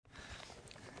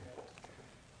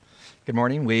Good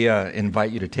morning. We invite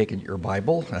you to take your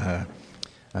Bible.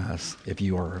 If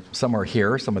you are, some are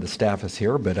here, some of the staff is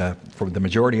here, but for the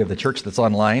majority of the church that's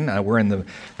online, we're in the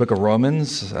book of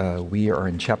Romans. We are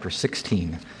in chapter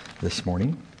 16 this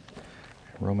morning.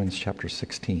 Romans chapter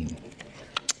 16.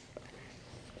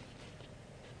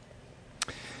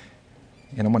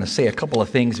 And I'm going to say a couple of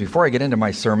things before I get into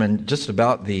my sermon just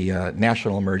about the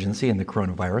national emergency and the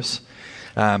coronavirus.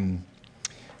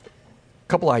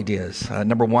 Couple ideas.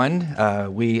 Number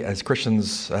one, we as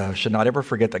Christians should not ever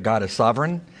forget that God is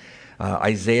sovereign.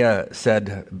 Isaiah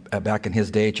said back in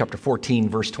his day, chapter 14,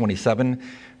 verse 27,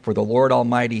 "For the Lord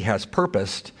Almighty has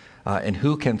purposed, and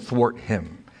who can thwart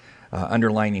him?"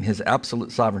 Underlining his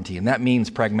absolute sovereignty. And that means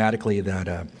pragmatically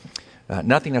that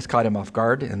nothing has caught him off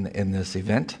guard in this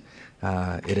event.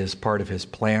 It is part of his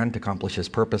plan to accomplish his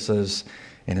purposes,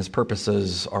 and his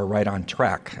purposes are right on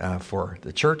track for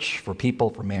the church, for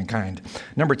people, for mankind.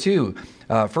 Number two,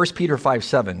 1 Peter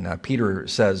 5:7, Peter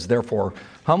says, "Therefore,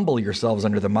 humble yourselves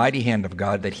under the mighty hand of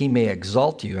God, that he may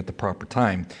exalt you at the proper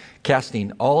time,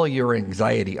 casting all your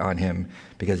anxiety on him,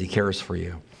 because he cares for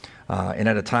you." And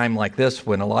at a time like this,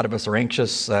 when a lot of us are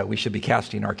anxious, we should be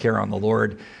casting our care on the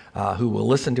Lord, who will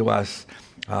listen to us,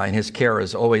 and his care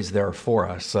is always there for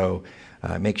us. So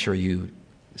make sure you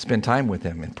spend time with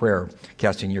him in prayer,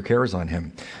 casting your cares on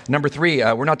him. Number three,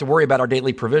 we're not to worry about our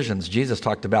daily provisions. Jesus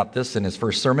talked about this in his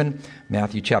first sermon,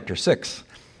 Matthew chapter 6.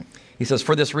 He says,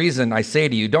 "For this reason, I say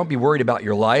to you, don't be worried about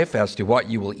your life as to what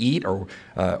you will eat or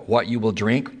what you will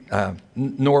drink,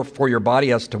 nor for your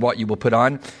body as to what you will put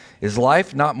on. Is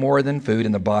life not more than food,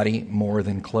 and the body more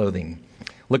than clothing?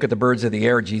 Look at the birds of the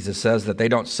air," Jesus says, "that they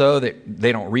don't sow, that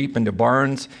they don't reap into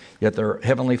barns, yet their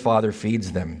heavenly Father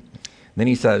feeds them." Then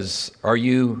he says, "Are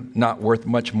you not worth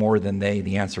much more than they?"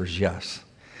 The answer is yes.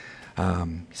 He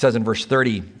says in verse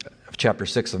 30 of chapter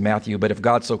 6 of Matthew, "But if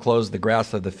God so clothes the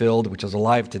grass of the field, which is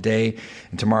alive today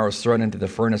and tomorrow is thrown into the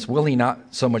furnace, will he not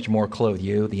so much more clothe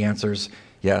you?" The answer is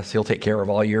yes. He'll take care of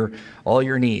all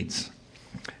your needs.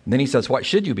 And then he says, "What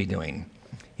should you be doing?"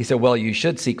 He said, "Well, you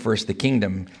should seek first the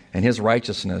kingdom and his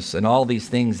righteousness, and all these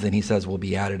things," then he says, "will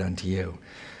be added unto you."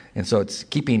 And so it's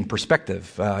keeping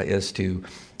perspective is to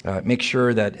make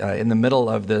sure that in the middle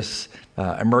of this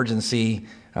emergency,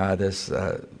 this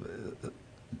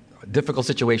difficult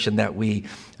situation, that we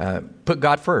put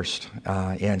God first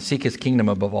and seek his kingdom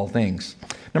above all things.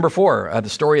 Number four, the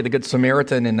story of the Good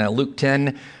Samaritan in Luke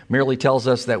 10 merely tells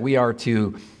us that we are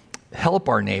to help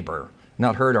our neighbor,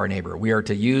 not hurt our neighbor. We are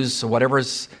to use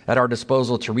whatever's at our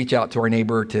disposal to reach out to our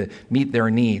neighbor to meet their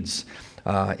needs.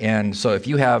 And so if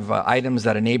you have items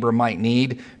that a neighbor might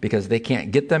need because they can't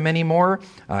get them anymore,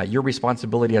 your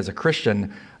responsibility as a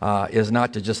Christian is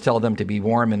not to just tell them to be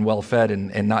warm and well-fed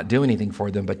and not do anything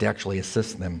for them, but to actually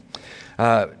assist them.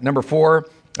 Number four,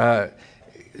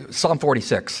 Psalm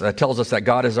 46 tells us that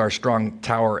God is our strong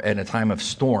tower in a time of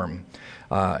storm.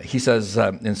 He says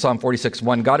in Psalm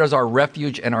 46:1, "God is our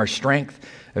refuge and our strength,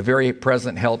 a very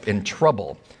present help in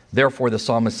trouble. Therefore," the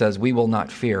psalmist says, "we will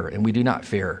not fear," and we do not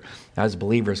fear as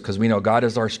believers because we know God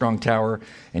is our strong tower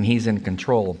and he's in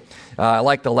control. I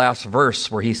like the last verse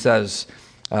where he says,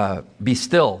 "Be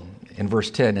still," in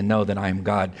verse 10, "and know that I am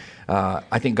God."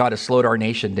 I think God has slowed our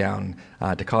nation down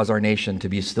to cause our nation to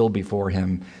be still before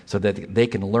him so that they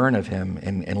can learn of him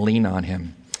and lean on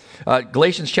him.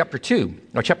 Galatians chapter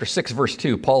 6, verse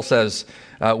 2, Paul says,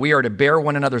 we are to bear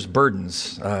one another's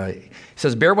burdens. He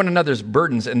says, "Bear one another's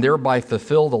burdens and thereby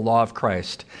fulfill the law of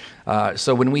Christ."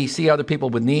 So when we see other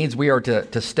people with needs, we are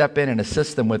to step in and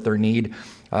assist them with their need,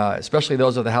 especially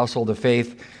those of the household of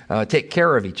faith. Take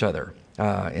care of each other,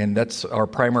 and that's our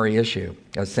primary issue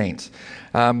as saints.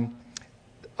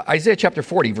 Isaiah chapter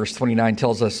 40, verse 29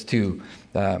 tells us to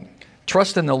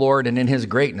trust in the Lord and in his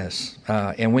greatness.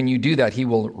 And when you do that, he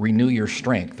will renew your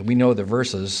strength. We know the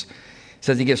verses. It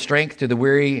says he gives strength to the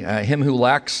weary. Him who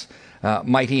lacks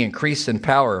might he increase in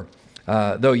power.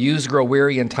 Though youths grow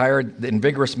weary and tired, and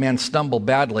vigorous men stumble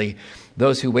badly,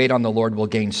 those who wait on the Lord will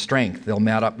gain strength. They'll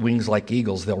mount up wings like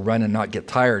eagles. They'll run and not get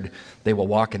tired. They will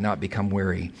walk and not become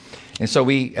weary. And so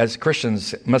we, as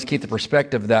Christians, must keep the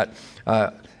perspective that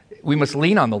we must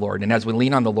lean on the Lord, and as we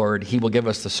lean on the Lord, he will give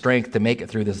us the strength to make it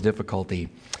through this difficulty.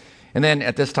 And then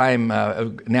at this time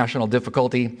of national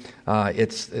difficulty,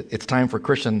 it's time for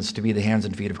Christians to be the hands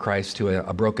and feet of Christ to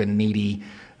a broken, needy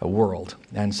world.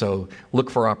 And so look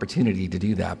for opportunity to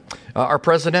do that. Our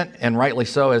president, and rightly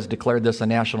so, has declared this a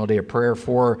national day of prayer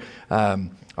for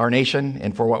our nation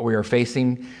and for what we are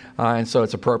facing. And so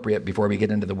it's appropriate before we get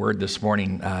into the word this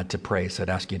morning to pray. So I'd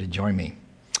ask you to join me.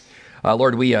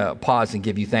 Lord, we pause and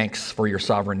give you thanks for your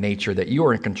sovereign nature, that you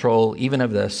are in control even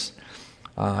of this.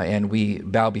 and we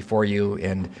bow before you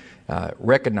and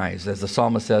recognize, as the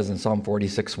psalmist says in Psalm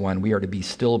 46:1, we are to be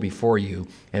still before you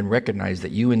and recognize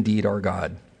that you indeed are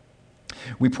God.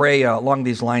 We pray along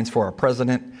these lines for our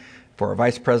president, for our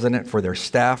vice president, for their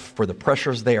staff, for the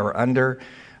pressures they are under.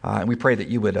 And we pray that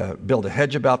you would build a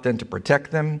hedge about them to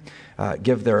protect them,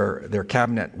 give their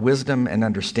cabinet wisdom and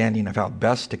understanding of how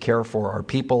best to care for our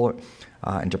people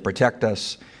and to protect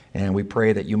us. And we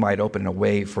pray that you might open a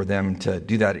way for them to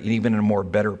do that even in a more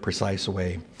better, precise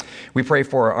way. We pray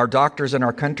for our doctors in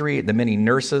our country, the many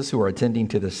nurses who are attending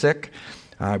to the sick.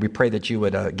 We pray that you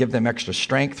would give them extra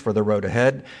strength for the road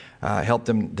ahead, help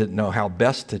them to know how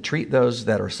best to treat those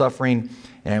that are suffering,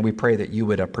 and we pray that you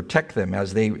would protect them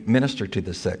as they minister to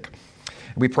the sick.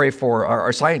 We pray for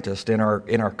our scientists in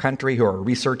our country who are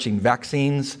researching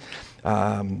vaccines.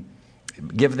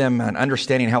 Give them an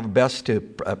understanding how best to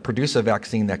produce a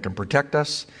vaccine that can protect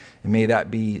us, and may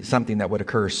that be something that would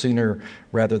occur sooner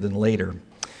rather than later.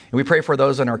 And we pray for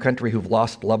those in our country who've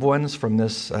lost loved ones from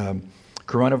this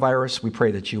coronavirus. We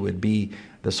pray that you would be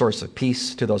the source of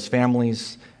peace to those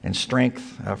families and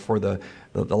strength for the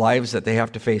lives that they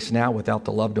have to face now without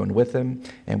the loved one with them.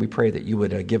 And we pray that you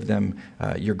would give them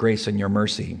your grace and your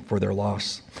mercy for their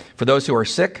loss. For those who are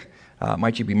sick,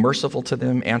 might you be merciful to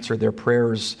them, answer their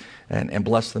prayers, and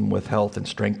bless them with health and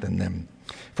strengthen them.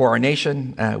 For our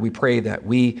nation, we pray that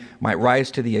we might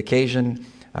rise to the occasion.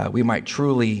 We might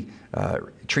truly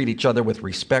treat each other with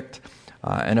respect.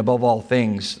 And above all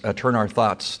things, turn our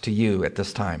thoughts to you at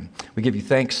this time. We give you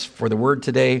thanks for the word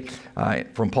today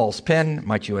from Paul's pen.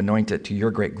 Might you anoint it to your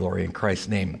great glory in Christ's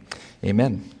name.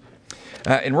 Amen.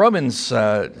 In Romans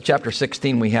chapter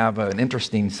 16, we have an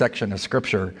interesting section of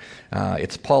Scripture.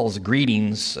 It's Paul's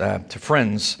greetings to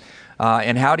friends.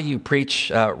 And how do you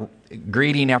preach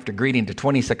greeting after greeting to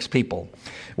 26 people?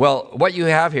 Well, what you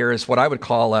have here is what I would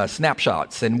call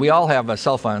snapshots. And we all have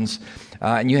cell phones,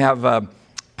 and you have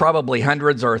probably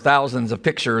hundreds or thousands of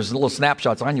pictures, little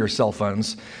snapshots on your cell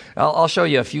phones. I'll show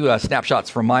you a few snapshots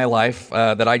from my life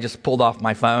that I just pulled off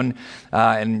my phone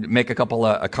and make a couple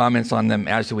of comments on them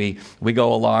as we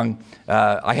go along.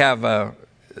 I have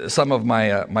some of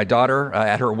my daughter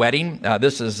at her wedding.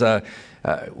 This is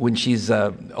when she's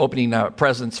opening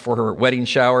presents for her wedding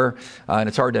shower, and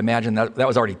it's hard to imagine that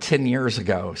was already 10 years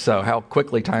ago, so how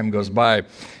quickly time goes by.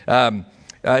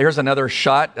 Here's another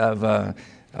shot of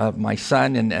my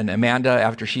son and Amanda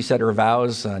after she said her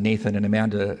vows. Nathan and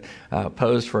Amanda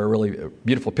posed for a really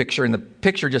beautiful picture, and the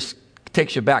picture just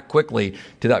takes you back quickly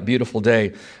to that beautiful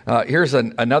day. Here's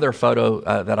another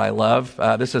photo that I love.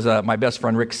 This is my best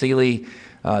friend Rick Seeley,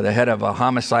 the head of a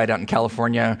homicide out in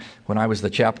California when I was the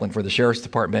chaplain for the sheriff's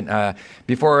department.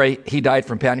 Before he died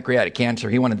from pancreatic cancer,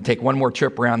 he wanted to take one more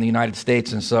trip around the United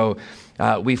States, and so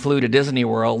we flew to Disney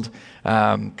World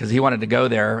because he wanted to go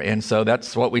there, and so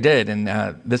that's what we did. And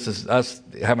this is us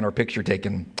having our picture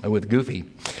taken with Goofy.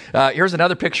 Here's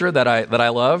another picture that I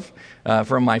love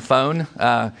from my phone.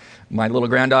 My little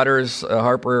granddaughters,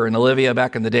 Harper and Olivia,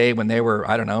 back in the day when they were,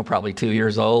 I don't know, probably 2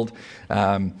 years old.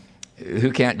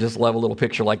 Who can't just love a little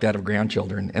picture like that of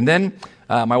grandchildren? And then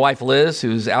my wife Liz,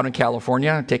 who's out in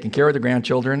California taking care of the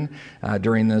grandchildren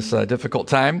during this difficult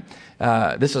time.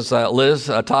 This is Liz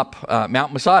atop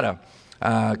Mount Masada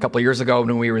a couple of years ago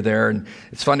when we were there, and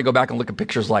it's fun to go back and look at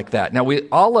pictures like that. Now, we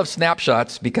all love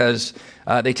snapshots because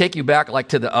they take you back like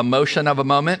to the emotion of a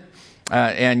moment.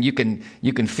 And you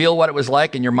can feel what it was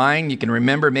like in your mind. You can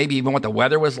remember maybe even what the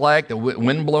weather was like, the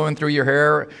wind blowing through your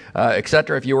hair,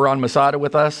 etc. If you were on Masada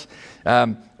with us.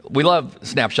 We love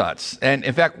snapshots. And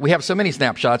in fact, we have so many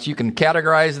snapshots, you can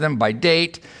categorize them by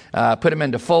date, put them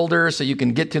into folders so you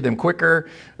can get to them quicker.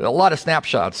 A lot of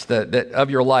snapshots that of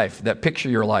your life, that picture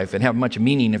your life and have much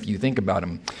meaning if you think about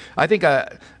them. I think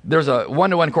there's a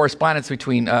one-to-one correspondence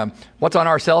between what's on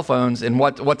our cell phones and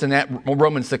what's in that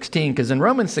Romans 16. Because in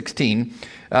Romans 16,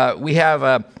 we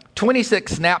have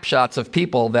 26 snapshots of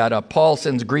people that Paul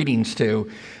sends greetings to.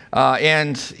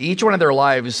 And each one of their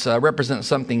lives represents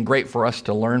something great for us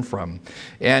to learn from.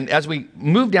 And as we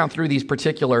move down through these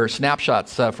particular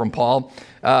snapshots from Paul,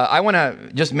 I want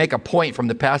to just make a point from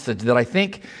the passage that I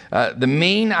think the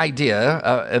main idea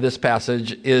of this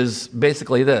passage is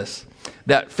basically this,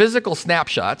 that physical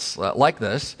snapshots like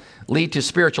this lead to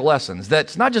spiritual lessons.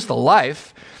 That's not just a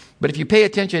life, but if you pay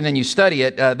attention and you study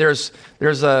it, there's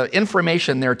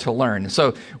information there to learn.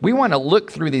 So we want to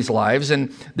look through these lives,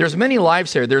 and there's many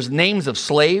lives here. There's names of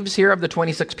slaves here of the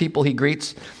 26 people he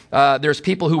greets. There's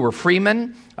people who were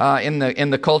freemen in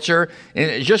the culture, and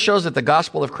it just shows that the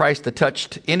gospel of Christ that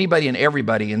touched anybody and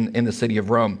everybody in the city of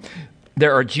Rome.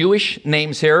 There are Jewish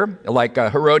names here, like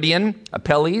Herodian,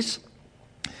 Apelles.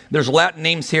 There's Latin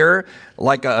names here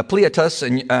like Pleiatus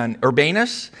and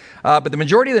Urbanus, but the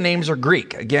majority of the names are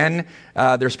Greek. Again,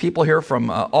 there's people here from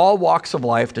all walks of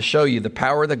life to show you the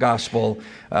power of the gospel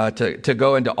to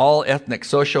go into all ethnic,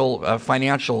 social,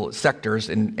 financial sectors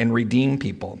and redeem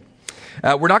people.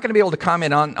 We're not going to be able to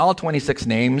comment on all 26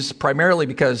 names, primarily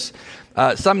because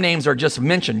some names are just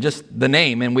mentioned, just the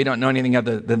name, and we don't know anything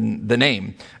other than the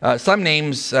name. Some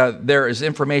names, there is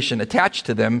information attached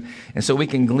to them, and so we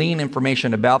can glean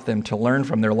information about them to learn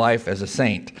from their life as a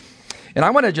saint. And I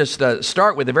want to just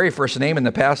start with the very first name in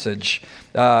the passage,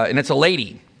 and it's a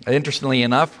lady. Interestingly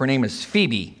enough, her name is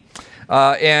Phoebe.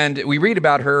 And we read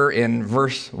about her in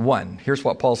verse 1. Here's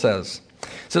what Paul says.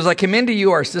 It says, I commend to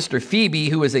you our sister Phoebe,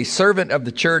 who is a servant of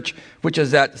the church which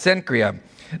is at Cenchrea,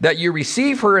 that you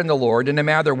receive her in the Lord in a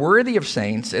manner worthy of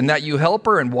saints, and that you help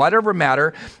her in whatever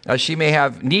matter she may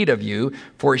have need of you,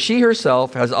 for she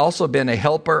herself has also been a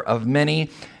helper of many,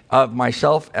 of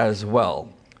myself as well.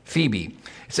 Phoebe.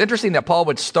 It's interesting that Paul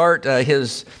would start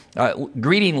his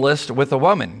greeting list with a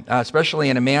woman, especially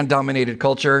in a man-dominated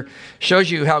culture.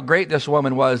 Shows you how great this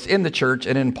woman was in the church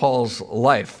and in Paul's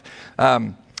life.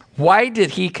 Why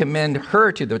did he commend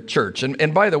her to the church?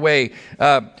 And by the way,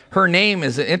 her name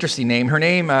is an interesting name. Her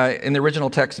name in the original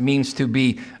text means to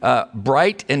be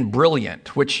bright and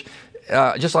brilliant, which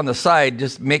just on the side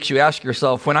just makes you ask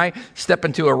yourself, when I step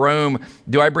into a room,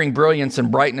 do I bring brilliance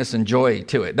and brightness and joy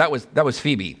to it? That was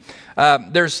Phoebe.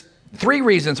 There's three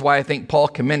reasons why I think Paul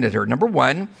commended her. Number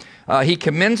one, he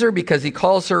commends her because he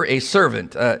calls her a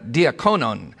servant,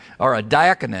 diakonon, or a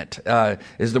diaconate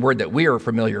is the word that we are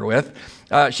familiar with.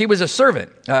 She was a servant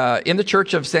in the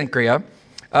church of Cenchrea,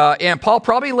 and Paul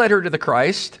probably led her to the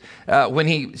Christ when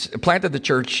he planted the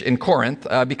church in Corinth,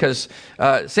 because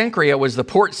Cenchrea was the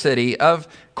port city of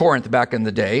Corinth back in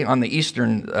the day, on the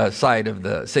eastern side of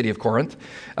the city of Corinth.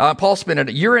 Paul spent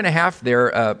a year and a half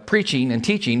there preaching and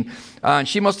teaching, and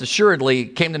she most assuredly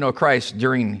came to know Christ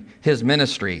during his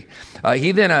ministry.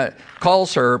 He then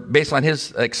calls her, based on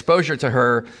his exposure to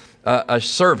her, a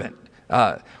servant.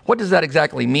 What does that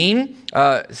exactly mean?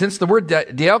 Since the word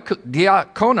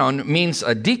diakonon means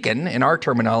a deacon in our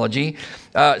terminology,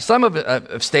 some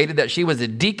have stated that she was a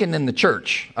deacon in the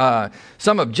church.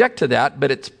 Some object to that,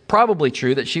 but it's probably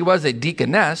true that she was a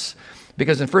deaconess,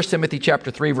 because in 1 Timothy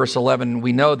chapter 3, verse 11,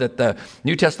 we know that the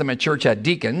New Testament church had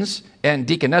deacons and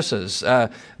deaconesses.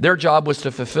 Their job was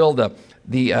to fulfill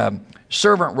the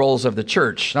servant roles of the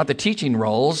church, not the teaching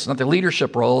roles, not the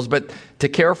leadership roles, but to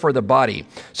care for the body.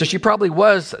 So she probably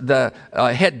was the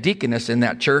head deaconess in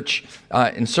that church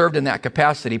and served in that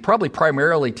capacity, probably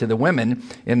primarily to the women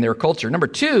in their culture. Number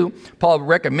two, Paul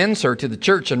recommends her to the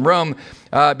church in Rome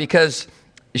because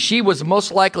she was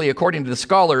most likely, according to the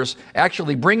scholars,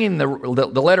 actually bringing the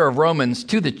letter of Romans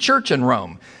to the church in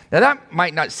Rome. Now, that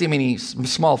might not seem any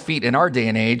small feat in our day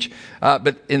and age,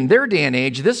 but in their day and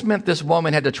age, this meant this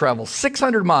woman had to travel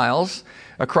 600 miles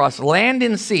across land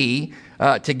and sea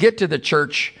to get to the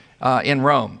church in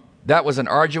Rome. That was an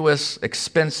arduous,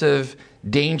 expensive,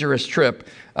 dangerous trip,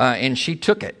 and she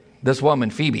took it, this woman,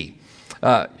 Phoebe.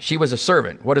 She was a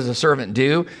servant. What does a servant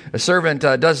do? A servant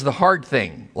does the hard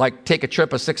thing, like take a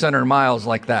trip of 600 miles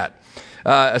like that.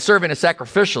 A servant is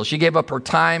sacrificial. She gave up her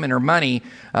time and her money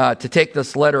to take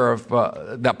this letter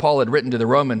that Paul had written to the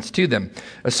Romans to them.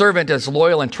 A servant is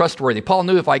loyal and trustworthy. Paul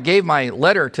knew if I gave my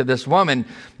letter to this woman,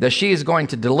 that she is going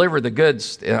to deliver the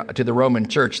goods to the Roman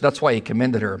church. That's why he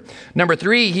commended her. Number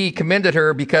three, he commended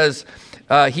her because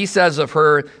he says of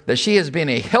her that she has been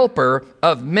a helper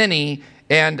of many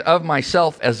and of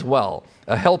myself as well.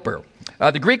 A helper.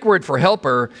 The Greek word for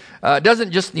helper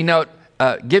doesn't just denote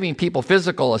giving people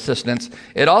physical assistance.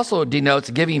 It also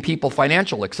denotes giving people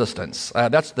financial assistance.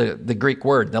 That's the Greek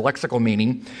word, the lexical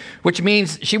meaning, which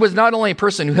means she was not only a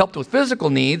person who helped with physical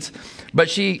needs, but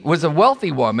she was a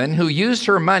wealthy woman who used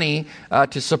her money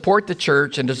to support the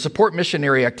church and to support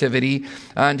missionary activity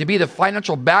and to be the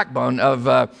financial backbone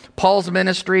of Paul's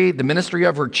ministry, the ministry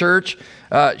of her church.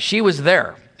 She was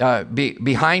there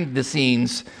behind the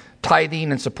scenes,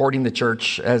 tithing and supporting the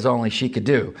church as only she could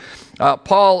do.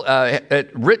 Paul had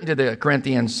written to the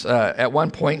Corinthians at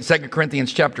one point, 2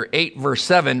 Corinthians chapter 8, verse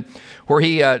 7, where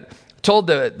he told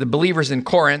the believers in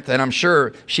Corinth, and I'm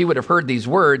sure she would have heard these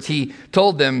words, he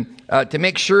told them to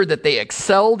make sure that they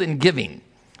excelled in giving.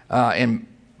 And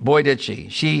boy, did she.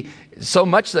 She so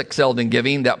much excelled in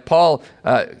giving that Paul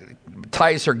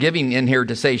ties her giving in here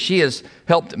to say she has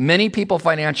helped many people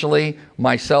financially,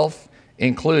 myself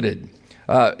included.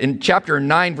 In chapter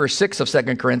 9, verse 6 of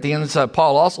 2 Corinthians,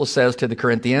 Paul also says to the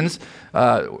Corinthians,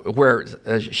 where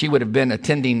she would have been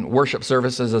attending worship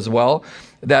services as well,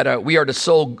 that we are to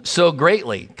sow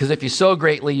greatly, because if you sow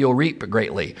greatly, you'll reap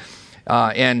greatly.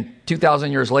 And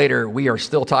 2,000 years later, we are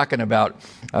still talking about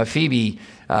Phoebe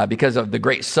because of the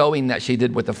great sowing that she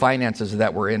did with the finances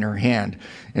that were in her hand.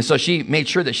 And so she made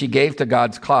sure that she gave to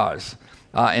God's cause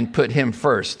and put him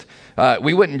first.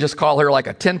 We wouldn't just call her like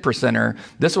a 10%er.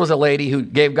 This was a lady who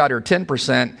gave God her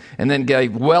 10% and then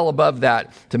gave well above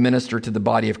that to minister to the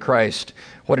body of Christ.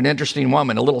 What an interesting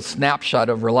woman, a little snapshot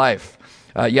of her life.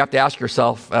 You have to ask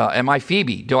yourself, am I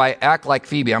Phoebe? Do I act like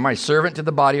Phoebe? Am I a servant to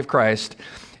the body of Christ?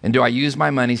 And do I use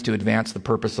my monies to advance the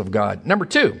purpose of God? Number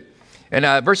 2, in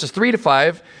verses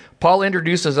 3-5, Paul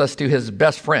introduces us to his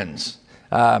best friends.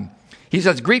 He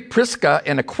says, "Greet Prisca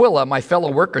and Aquila, my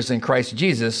fellow workers in Christ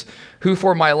Jesus, who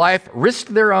for my life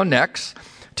risked their own necks,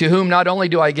 to whom not only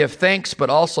do I give thanks, but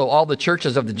also all the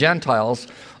churches of the Gentiles.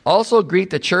 Also greet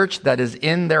the church that is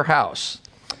in their house."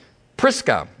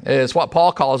 Prisca is what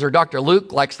Paul calls her. Dr.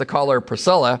 Luke likes to call her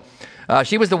Priscilla.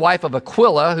 She was the wife of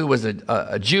Aquila, who was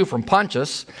a Jew from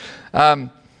Pontus.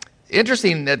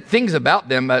 Interesting things about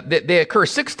them. They occur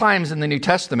 6 times in the New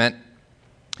Testament.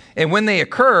 And when they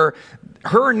occur,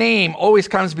 her name always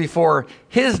comes before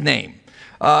his name.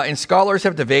 And scholars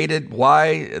have debated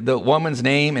why the woman's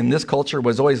name in this culture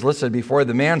was always listed before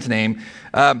the man's name.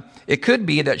 It could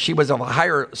be that she was of a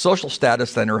higher social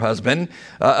status than her husband.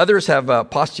 Others have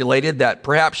postulated that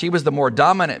perhaps she was the more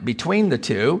dominant between the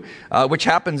two, which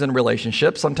happens in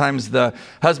relationships. Sometimes the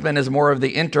husband is more of the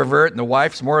introvert and the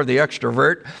wife's more of the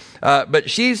extrovert. But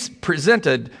she's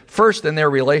presented first in their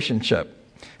relationship.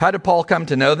 How did Paul come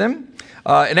to know them?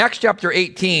 In Acts chapter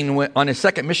 18, on his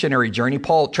second missionary journey,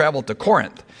 Paul traveled to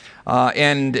Corinth.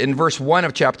 And in verse 1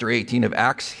 of chapter 18 of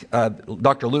Acts,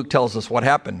 Dr. Luke tells us what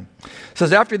happened. It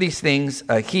says, "After these things,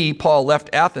 Paul, left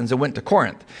Athens and went to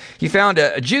Corinth. He found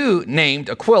a Jew named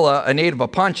Aquila, a native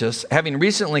of Pontus, having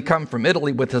recently come from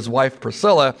Italy with his wife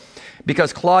Priscilla,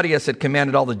 because Claudius had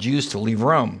commanded all the Jews to leave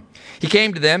Rome. He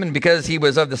came to them, and because he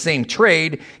was of the same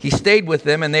trade, he stayed with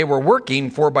them, and they were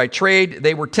working, for by trade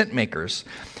they were tent makers.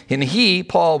 And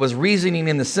Paul, was reasoning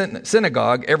in the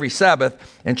synagogue every Sabbath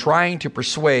and trying to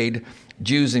persuade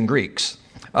Jews and Greeks."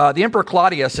 The Emperor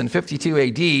Claudius in 52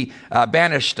 AD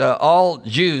banished all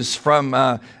Jews from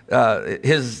the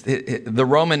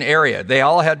Roman area. They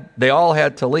all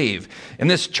had to leave. And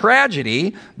this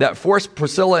tragedy that forced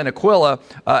Priscilla and Aquila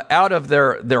out of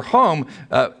their home,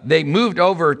 they moved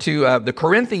over to the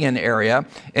Corinthian area.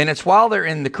 And it's while they're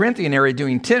in the Corinthian area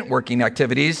doing tent working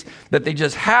activities that they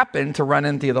just happened to run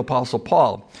into the Apostle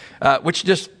Paul, which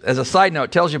just as a side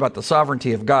note tells you about the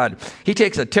sovereignty of God. He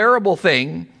takes a terrible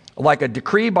thing, like a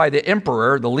decree by the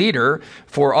emperor, the leader,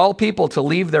 for all people to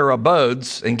leave their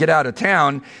abodes and get out of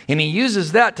town. And he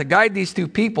uses that to guide these 2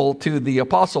 people to the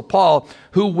Apostle Paul,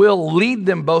 who will lead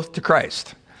them both to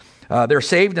Christ. They're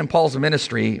saved in Paul's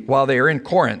ministry while they are in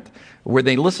Corinth, where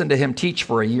they listened to him teach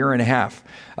for a year and a half.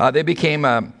 They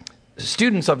became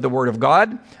students of the Word of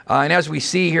God. And as we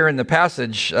see here in the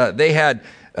passage, they had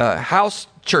house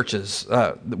churches.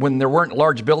 When there weren't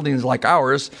large buildings like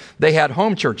ours, they had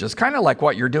home churches, kind of like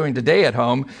what you're doing today at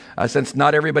home. Since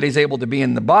not everybody's able to be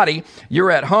in the body, you're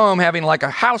at home having like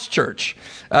a house church.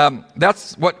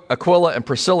 That's what Aquila and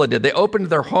Priscilla did. They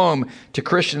opened their home to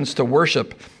Christians to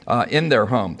worship in their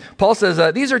home. Paul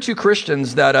says, these are 2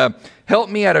 Christians that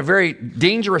helped me at a very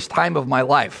dangerous time of my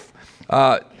life.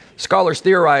 Scholars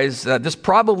theorize this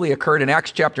probably occurred in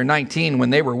Acts chapter 19 when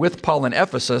they were with Paul in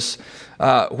Ephesus,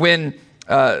 when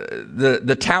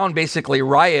the town basically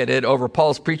rioted over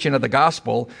Paul's preaching of the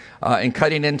gospel and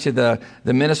cutting into the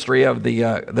ministry of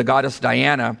the goddess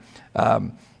Diana.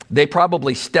 They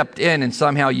probably stepped in and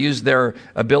somehow used their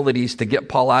abilities to get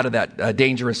Paul out of that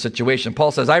dangerous situation.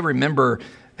 Paul says, "I remember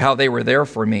how they were there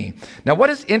for me." Now, what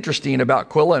is interesting about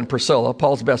Aquila and Priscilla,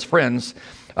 Paul's best friends,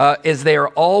 is they are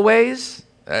always,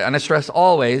 and I stress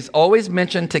always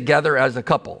mentioned together as a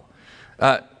couple.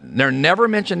 They're never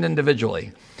mentioned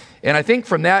individually. And I think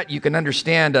from that, you can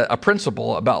understand a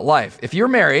principle about life. If you're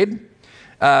married,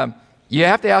 you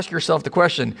have to ask yourself the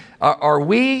question, are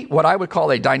we what I would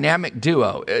call a dynamic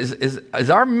duo? Is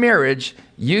our marriage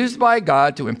used by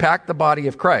God to impact the body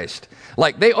of Christ?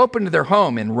 Like they opened their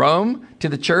home in Rome to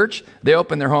the church. They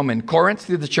opened their home in Corinth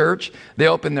to the church. They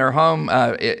opened their home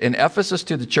in Ephesus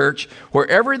to the church.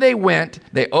 Wherever they went,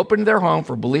 they opened their home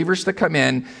for believers to come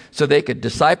in so they could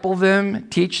disciple them,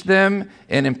 teach them,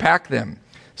 and impact them.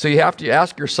 So you have to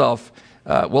ask yourself,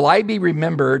 will I be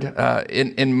remembered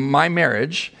in my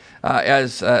marriage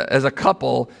as a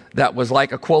couple that was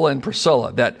like Aquila and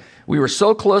Priscilla, that we were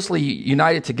so closely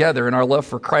united together in our love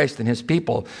for Christ and his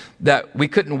people that we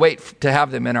couldn't wait to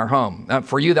have them in our home.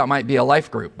 For you, that might be a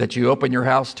life group, that you open your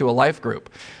house to a life group.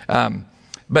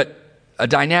 but a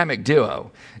dynamic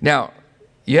duo. Now,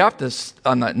 you have to,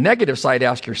 on the negative side,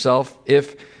 ask yourself,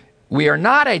 if we are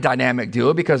not a dynamic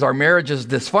duo because our marriage is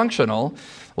dysfunctional,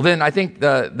 well, then I think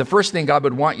the first thing God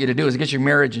would want you to do is get your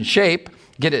marriage in shape,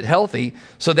 get it healthy,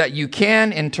 so that you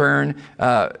can, in turn,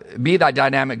 be that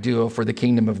dynamic duo for the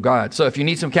kingdom of God. So if you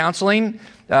need some counseling,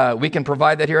 we can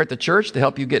provide that here at the church to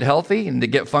help you get healthy and to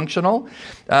get functional.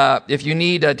 If you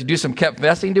need to do some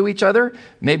confessing to each other,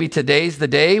 maybe today's the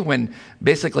day when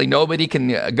basically nobody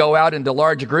can go out into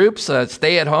large groups.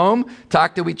 Stay at home,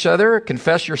 talk to each other,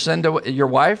 confess your sin to your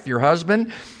wife, your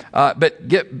husband. But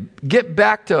get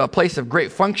back to a place of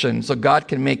great function so God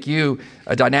can make you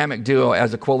a dynamic duo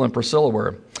as Aquila and Priscilla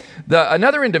were.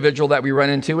 Another individual that we run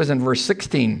into is in verse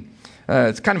 16.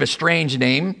 It's kind of a strange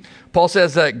name. Paul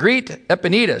says, greet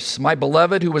Epaenetus, my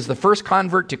beloved, who was the first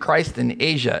convert to Christ in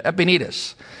Asia.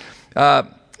 Epaenetus,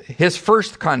 his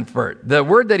first convert. The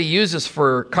word that he uses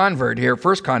for convert here,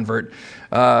 first convert,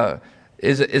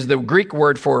 is the Greek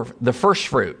word for the first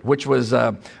fruit, which was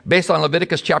based on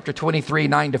Leviticus chapter 23,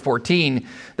 9-14,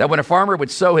 that when a farmer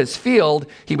would sow his field,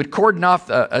 he would cordon off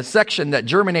a section that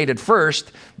germinated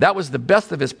first. That was the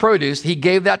best of his produce. He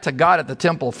gave that to God at the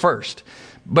temple first.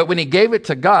 But when he gave it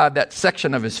to God, that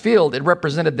section of his field, it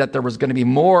represented that there was going to be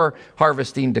more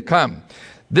harvesting to come.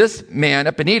 This man,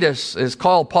 Epaenetus, is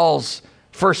called Paul's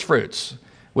first fruits,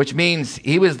 which means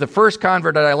he was the first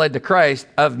convert that I led to Christ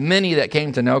of many that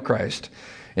came to know Christ.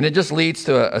 And it just leads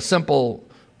to a simple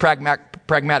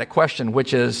pragmatic question,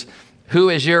 which is, who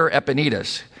is your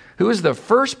Epaenetus? Who is the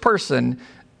first person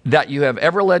that you have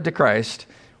ever led to Christ?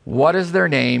 What is their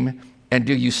name? And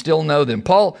do you still know them?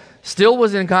 Paul still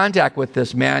was in contact with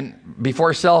this man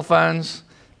before cell phones,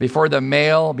 before the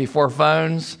mail, before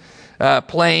phones,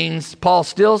 planes. Paul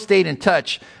still stayed in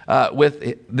touch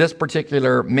with this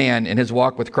particular man in his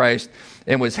walk with Christ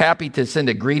and was happy to send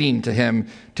a greeting to him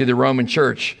to the Roman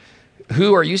church.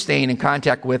 Who are you staying in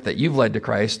contact with that you've led to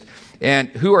Christ? And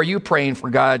who are you praying for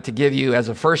God to give you as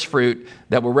a first fruit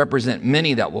that will represent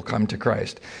many that will come to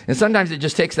Christ? And sometimes it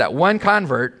just takes that one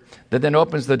convert that then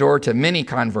opens the door to many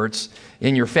converts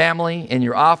in your family, in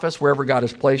your office, wherever God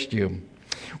has placed you.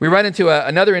 We run into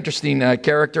another interesting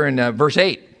character in verse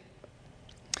 8.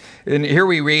 And here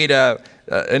we read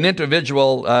an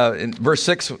individual, in verse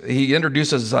 6, he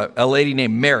introduces a lady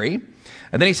named Mary.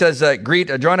 And then he says, greet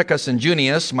Andronicus and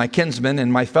Junius, my kinsmen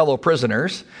and my fellow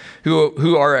prisoners,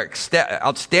 who are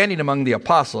outstanding among the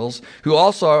apostles, who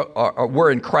also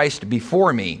were in Christ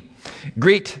before me.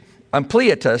 Greet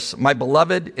Ampliatus, my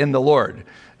beloved in the Lord.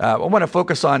 I want to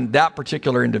focus on that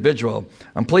particular individual,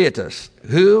 Ampliatus.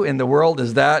 Who in the world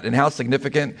is that, and how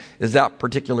significant is that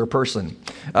particular person?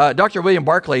 Dr. William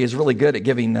Barclay is really good at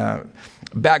giving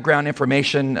background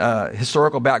information,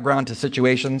 historical background to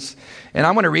situations. And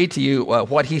I want to read to you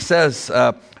what he says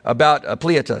about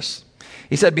Ampliatus.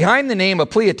 He said, behind the name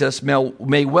Ampliatus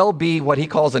may well be what he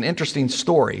calls an interesting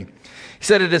story. He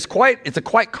said it's a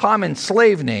quite common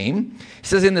slave name. He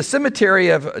says in the cemetery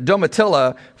of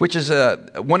Domitilla, which is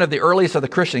one of the earliest of the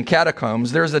Christian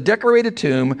catacombs, there's a decorated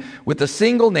tomb with the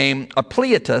single name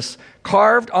Ampliatus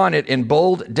carved on it in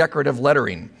bold decorative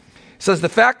lettering. He says the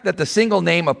fact that the single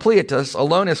name Ampliatus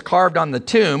alone is carved on the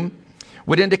tomb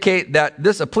would indicate that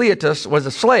this Ampliatus was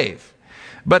a slave.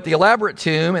 But the elaborate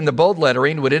tomb and the bold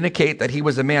lettering would indicate that he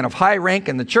was a man of high rank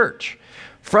in the church.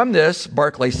 From this,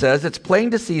 Barclay says, it's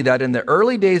plain to see that in the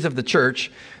early days of the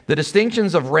church, the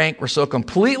distinctions of rank were so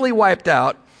completely wiped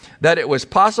out that it was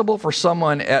possible for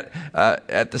someone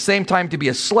at the same time to be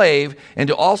a slave and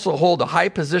to also hold a high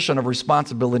position of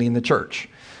responsibility in the church.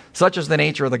 Such is the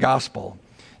nature of the gospel.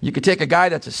 You could take a guy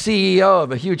that's a CEO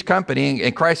of a huge company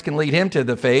and Christ can lead him to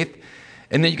the faith.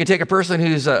 And then you can take a person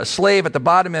who's a slave at the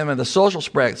bottom end of the social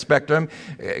spectrum.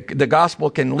 The gospel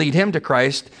can lead him to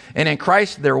Christ. And in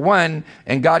Christ, they're one,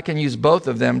 and God can use both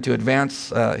of them to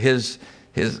advance his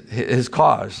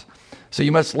cause. So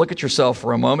you must look at yourself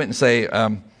for a moment and say,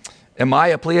 am I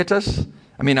Ampliatus?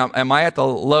 I mean, am I at the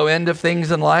low end of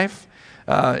things in life?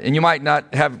 And you might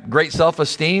not have great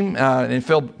self-esteem and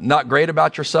feel not great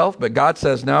about yourself, but God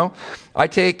says, no, I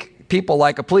take people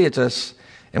like Ampliatus,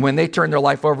 and when they turn their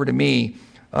life over to me,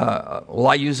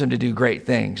 I use them to do great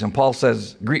things. And Paul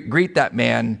says, greet that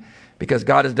man because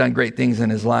God has done great things in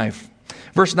his life.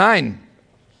 Verse 9,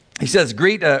 he says,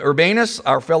 greet Urbanus,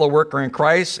 our fellow worker in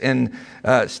Christ, and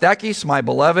Stachys, my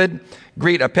beloved.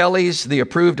 Greet Apelles, the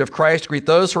approved of Christ. Greet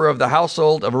those who are of the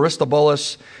household of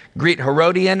Aristobulus. Greet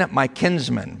Herodian, my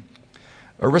kinsman.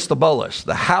 Aristobulus,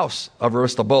 the house of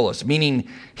Aristobulus, meaning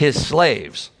his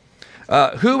slaves.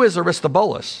 Who is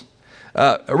Aristobulus?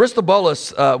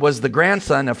 Aristobulus was the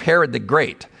grandson of Herod the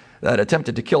Great. that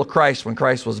attempted to kill Christ when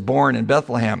Christ was born in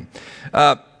Bethlehem.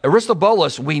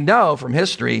 Aristobulus, we know from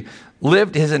history,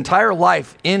 lived his entire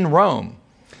life in Rome.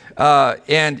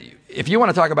 And if you want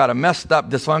to talk about a messed up,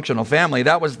 dysfunctional family,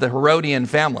 that was the Herodian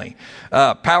family.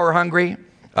 Power hungry,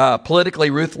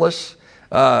 politically ruthless,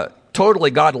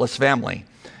 totally godless family.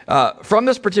 From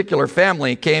this particular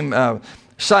family came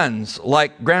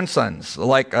grandsons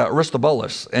like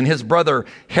Aristobulus and his brother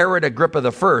Herod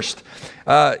Agrippa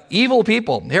I. Evil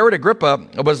people. Herod Agrippa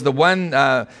was the one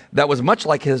that was much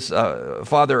like his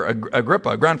grandfather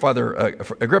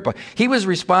Agrippa. He was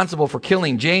responsible for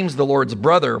killing James, the Lord's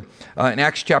brother, in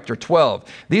Acts chapter 12.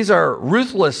 These are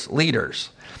ruthless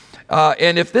leaders.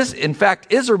 And if this, in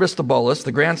fact, is Aristobulus,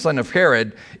 the grandson of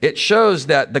Herod, it shows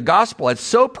that the gospel had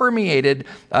so permeated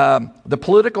the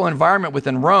political environment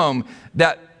within Rome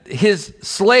that his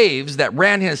slaves that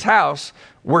ran his house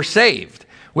were saved,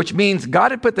 which means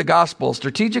God had put the gospel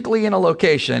strategically in a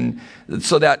location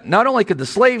so that not only could the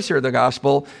slaves hear the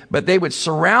gospel, but they would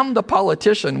surround the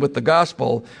politician with the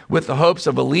gospel with the hopes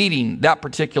of leading that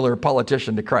particular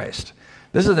politician to Christ.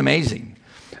 This is amazing.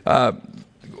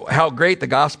 How great the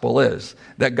gospel is,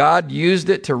 that God used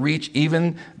it to reach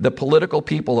even the political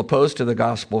people opposed to the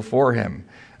gospel for him.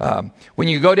 When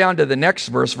you go down to the next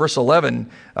verse, verse 11,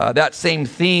 that same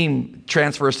theme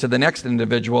transfers to the next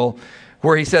individual,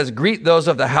 where he says, greet those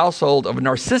of the household of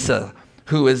Narcissa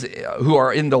who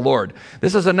are in the Lord.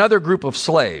 This is another group of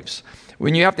slaves.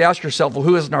 When you have to ask yourself, well,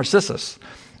 who is Narcissus?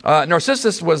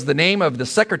 Narcissus was the name of the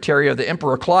secretary of the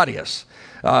Emperor Claudius.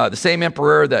 The same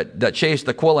emperor that chased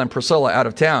Aquila and Priscilla out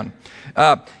of town.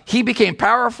 He became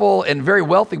powerful and very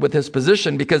wealthy with his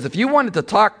position, because if you wanted to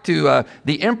talk to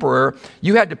the emperor,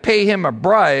 you had to pay him a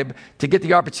bribe to get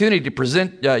the opportunity to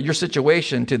present your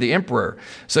situation to the emperor.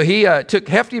 So he took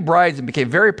hefty bribes and became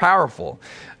very powerful.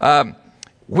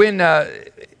 When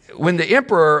the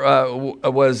emperor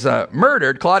was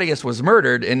murdered, Claudius was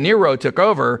murdered, and Nero took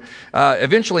over,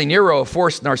 eventually Nero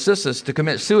forced Narcissus to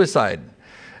commit suicide.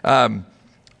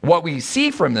 What we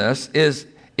see from this is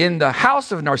in the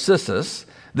house of Narcissus,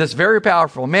 this very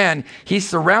powerful man, he's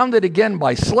surrounded again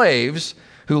by slaves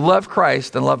who love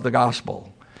Christ and love the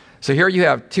gospel. So here you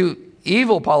have two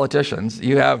evil politicians.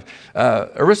 You have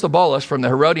Aristobulus from the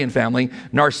Herodian family,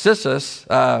 Narcissus,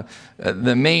 the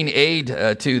main aide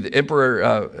to the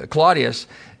Emperor Claudius.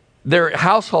 Their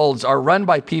households are run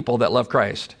by people that love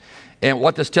Christ. And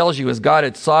what this tells you is God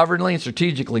had sovereignly and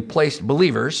strategically placed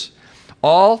believers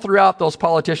all throughout those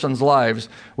politicians' lives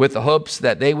with the hopes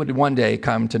that they would one day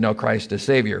come to know Christ as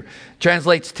Savior.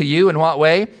 Translates to you in what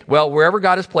way? Well, wherever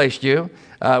God has placed you,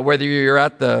 whether you're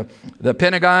at the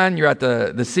Pentagon, you're at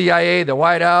the CIA, the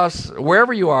White House,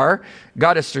 wherever you are,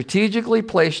 God has strategically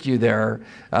placed you there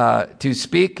to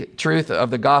speak truth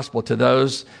of the gospel to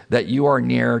those that you are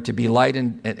near. To be light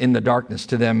in the darkness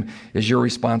to them is your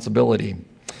responsibility.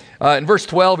 In verse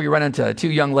 12, we run into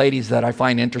two young ladies that I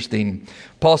find interesting.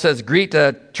 Paul says, greet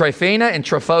Tryphena and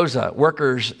Tryphosa,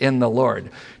 workers in the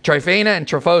Lord. Tryphena and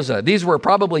Tryphosa, these were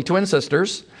probably twin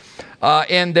sisters,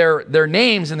 and their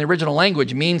names in the original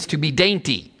language means to be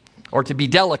dainty or to be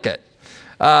delicate.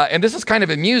 And this is kind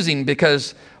of amusing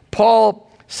because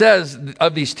Paul says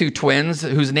of these two twins,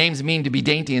 whose names mean to be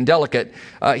dainty and delicate,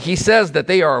 he says that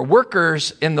they are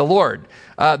workers in the Lord.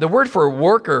 The word for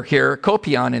worker here,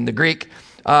 kopion in the Greek,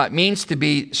 means to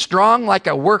be strong like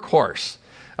a workhorse.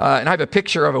 And I have a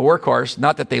picture of a workhorse,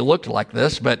 not that they looked like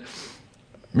this, but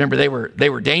remember they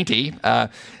were dainty,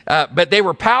 but they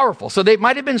were powerful. So they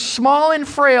might have been small and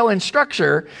frail in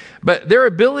structure, but their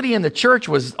ability in the church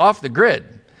was off the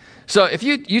grid. So if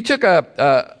you took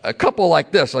a couple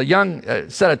like this, a young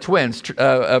set of twins,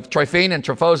 of Tryphena and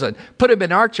Tryphosa, put them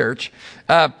in our church,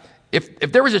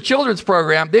 if there was a children's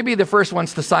program, they'd be the first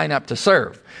ones to sign up to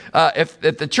serve. If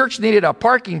the church needed a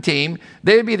parking team,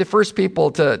 they'd be the first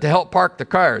people to help park the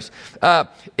cars.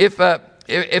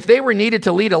 If they were needed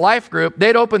to lead a life group,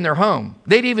 they'd open their home.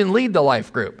 They'd even lead the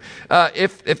life group.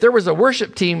 If there was a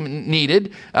worship team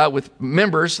needed with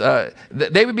members,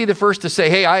 they would be the first to say,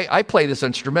 hey, I play this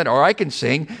instrument or I can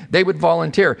sing. They would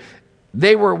volunteer.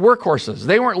 They were workhorses.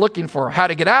 They weren't looking for how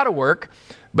to get out of work,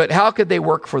 but how could they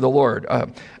work for the Lord?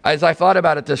 As I thought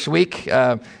about it this week,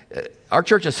 our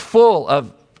church is full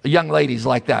of young ladies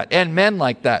like that and men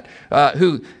like that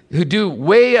who do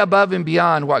way above and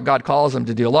beyond what God calls them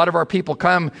to do. A lot of our people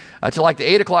come to like the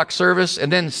 8 o'clock service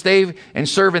and then stay and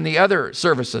serve in the other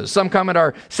services. Some come at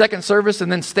our second service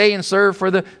and then stay and serve for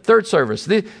the third service.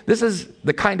 This is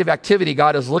the kind of activity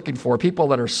God is looking for, people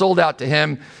that are sold out to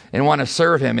Him and want to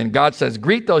serve Him. And God says,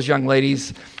 greet those young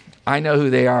ladies. I know who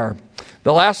they are.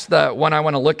 The last one I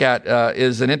want to look at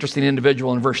is an interesting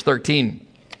individual in verse 13.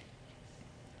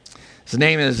 His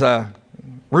name is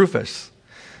Rufus.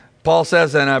 Paul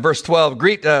says in verse 12,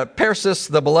 greet Persis,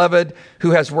 the beloved,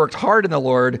 who has worked hard in the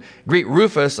Lord. Greet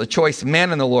Rufus, a choice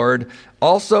man in the Lord,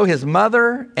 also his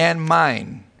mother and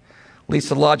mine. Leads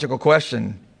to the logical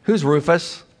question, who's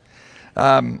Rufus?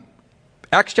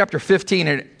 Acts chapter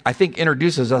 15, I think,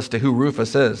 introduces us to who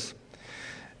Rufus is.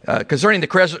 Concerning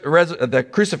the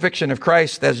crucifixion of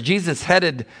Christ, as Jesus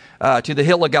headed to the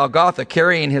hill of Golgotha,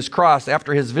 carrying his cross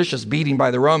after his vicious beating by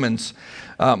the Romans,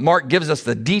 Mark gives us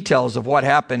the details of what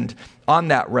happened on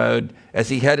that road as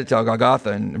he headed to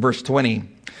Golgotha in verse 20.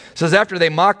 It says, after they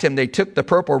mocked him, they took the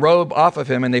purple robe off of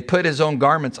him, and they put his own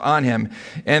garments on him,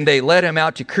 and they led him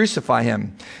out to crucify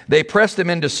him. They pressed him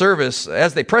into service.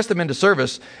 As they pressed him into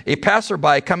service, a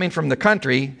passerby coming from the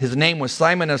country, his name was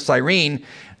Simon of Cyrene.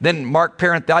 Then Mark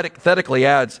parenthetically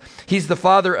adds, he's the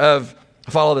father of,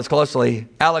 follow this closely,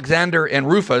 Alexander and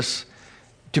Rufus,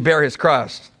 to bear his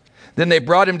cross. Then they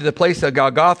brought him to the place of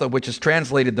Golgotha, which is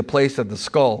translated the place of the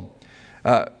skull.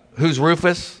 Who's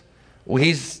Rufus? Well,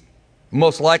 he's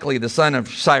most likely the son of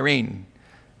Cyrene.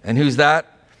 And who's that?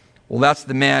 Well, that's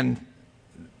the man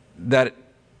that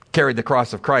carried the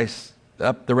cross of Christ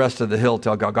up the rest of the hill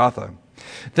to Golgotha.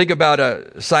 Think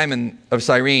about Simon of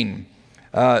Cyrene.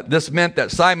 This meant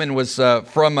that Simon was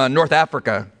from North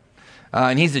Africa,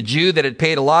 and he's a Jew that had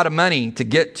paid a lot of money to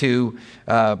get to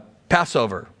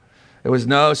Passover. It was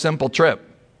no simple trip,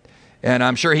 and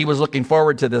I'm sure he was looking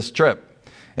forward to this trip.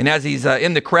 And as he's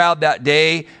in the crowd that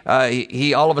day,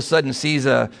 he all of a sudden sees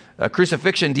a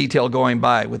crucifixion detail going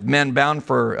by with men bound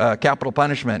for capital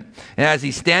punishment. And as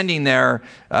he's standing there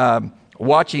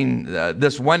watching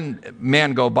this one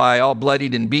man go by all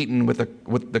bloodied and beaten with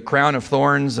the crown of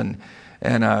thorns and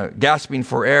gasping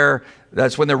for air,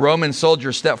 that's when the Roman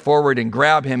soldiers step forward and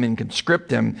grab him and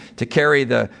conscript him to carry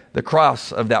the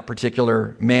cross of that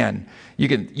particular man.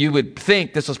 You would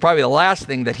think this was probably the last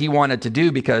thing that he wanted to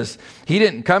do, because he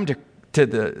didn't come to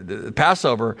the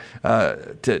Passover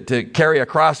to carry a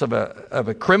cross of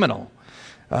a criminal,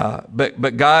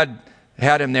 but God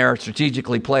had him there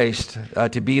strategically placed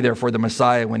to be there for the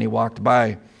Messiah when he walked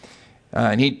by,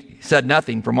 and he said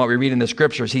nothing. From what we read in the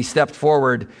scriptures, he stepped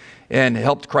forward and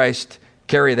helped Christ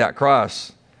carry that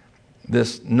cross,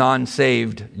 this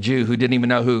non-saved Jew who didn't even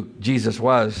know who Jesus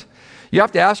was. You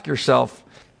have to ask yourself,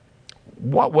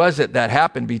 what was it that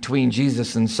happened between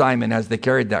Jesus and Simon as they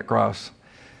carried that cross?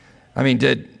 I mean,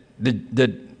 did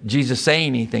Jesus say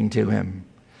anything to him?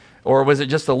 Or was it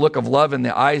just a look of love in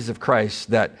the eyes of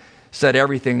Christ that said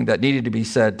everything that needed to be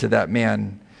said to that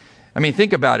man? I mean,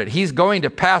 think about it. He's going to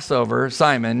Passover,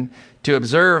 Simon, to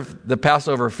observe the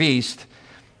Passover feast,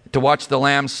 to watch the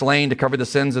lamb slain to cover the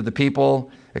sins of the people,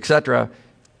 etc.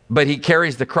 But he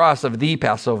carries the cross of the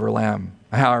Passover lamb.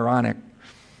 How ironic.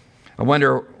 I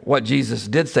wonder what Jesus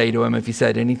did say to him, if he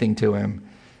said anything to him.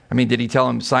 I mean, did he tell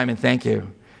him, Simon, thank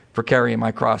you for carrying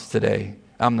my cross today.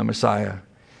 I'm the Messiah.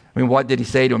 I mean, what did he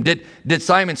say to him? Did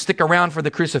Simon stick around for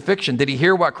the crucifixion? Did he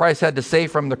hear what Christ had to say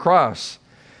from the cross?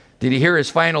 Did he hear his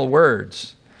final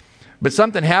words? But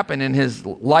something happened in his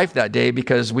life that day,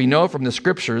 because we know from the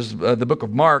scriptures, the book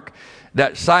of Mark,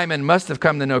 that Simon must have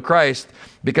come to know Christ,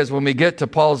 because when we get to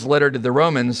Paul's letter to the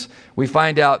Romans, we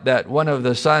find out that one of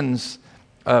the sons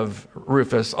of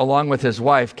Rufus, along with his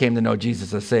wife, came to know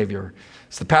Jesus as Savior.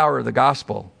 It's the power of the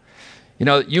gospel. You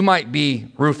know, you might be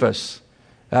Rufus,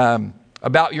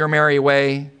 about your merry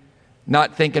way,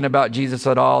 not thinking about Jesus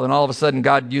at all, and all of a sudden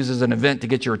God uses an event to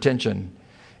get your attention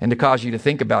and to cause you to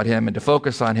think about him and to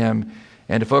focus on him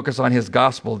and to focus on his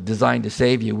gospel designed to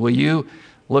save you. Will you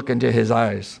look into his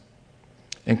eyes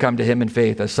and come to him in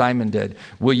faith as Simon did?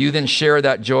 Will you then share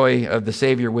that joy of the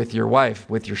Savior with your wife,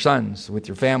 with your sons, with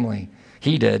your family?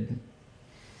 He did.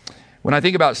 When I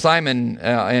think about Simon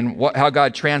and how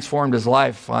God transformed his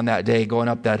life on that day going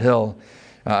up that hill,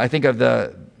 I think of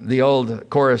the old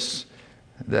chorus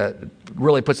that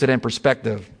really puts it in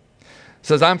perspective. It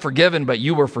says, I'm forgiven, but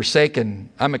you were forsaken.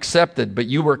 I'm accepted, but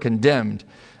you were condemned.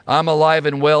 I'm alive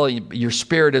and well. Your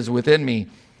spirit is within me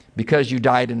because you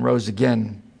died and rose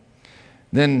again.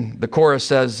 Then the chorus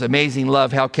says, amazing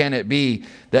love, how can it be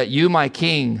that you, my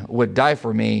King, would die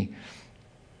for me?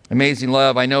 Amazing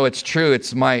love, I know it's true.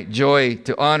 It's my joy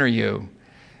to honor you.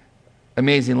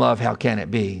 Amazing love, how can it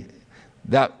be?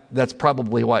 That's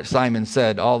probably what Simon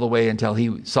said all the way until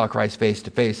he saw Christ face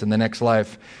to face in the next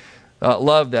life.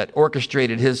 Love that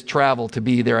orchestrated his travel to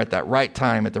be there at that right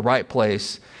time, at the right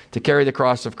place, to carry the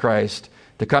cross of Christ,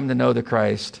 to come to know the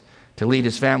Christ, to lead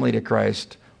his family to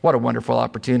Christ. What a wonderful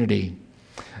opportunity.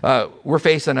 We're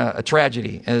facing a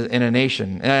tragedy in a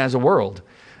nation and as a world.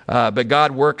 But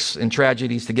God works in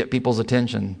tragedies to get people's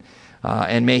attention.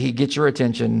 And may he get your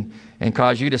attention and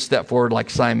cause you to step forward like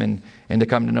Simon and to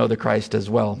come to know the Christ as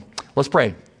well. Let's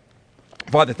pray.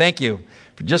 Father, thank you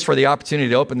just for the opportunity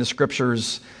to open the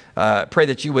scriptures. Pray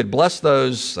that you would bless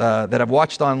those that have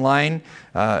watched online.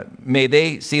 May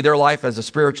they see their life as a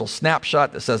spiritual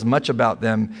snapshot that says much about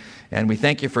them. And we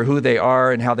thank you for who they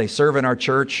are and how they serve in our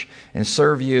church and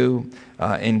serve you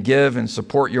and give and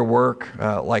support your work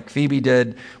like Phoebe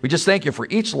did. We just thank you for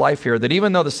each life here, that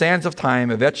even though the sands of time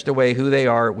have etched away who they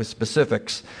are with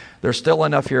specifics, there's still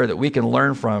enough here that we can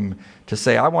learn from to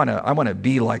say, I want to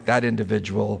be like that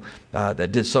individual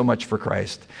that did so much for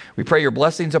Christ. We pray your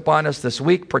blessings upon us this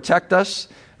week. Protect us,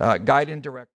 guide and direct.